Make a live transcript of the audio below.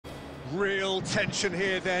Real tension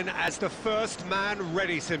here then as the first man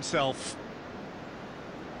readies himself.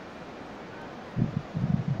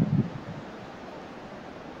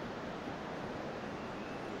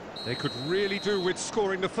 They could really do with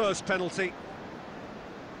scoring the first penalty.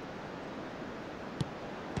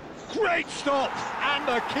 Great stop! And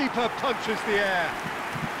the keeper punches the air.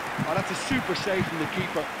 Oh, that's a super save from the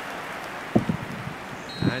keeper.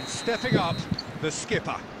 And stepping up, the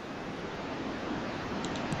skipper.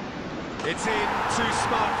 It's in, too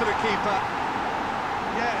smart for the keeper.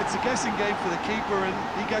 Yeah, it's a guessing game for the keeper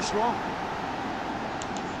and he guessed wrong.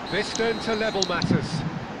 This then to level matters.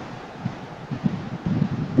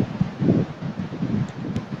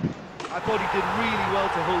 I thought he did really well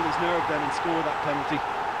to hold his nerve then and score that penalty.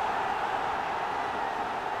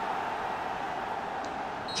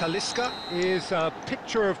 Talisca is a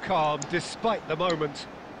picture of calm despite the moment.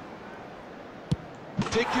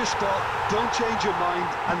 Pick your spot, don't change your mind,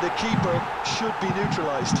 and the keeper should be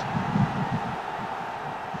neutralised.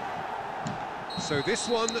 So this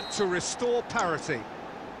one to restore parity.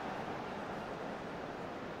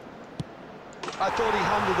 I thought he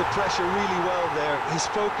handled the pressure really well there. His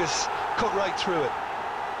focus cut right through it.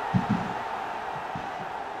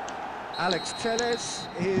 Alex Telles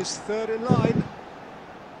is third in line.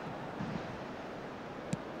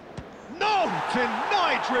 No!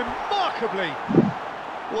 Denied remarkably!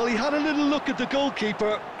 Well, he had a little look at the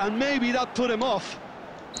goalkeeper, and maybe that put him off.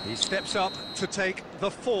 He steps up to take the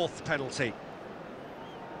fourth penalty.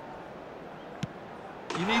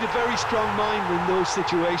 You need a very strong mind in those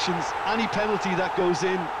situations. Any penalty that goes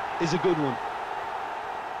in is a good one.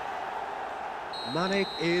 Mane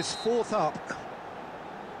is fourth up.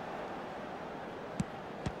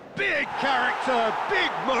 Big character,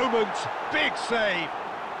 big moment, big save.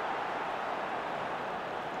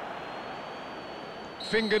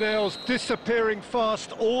 Fingernails disappearing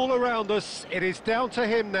fast all around us. It is down to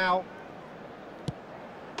him now.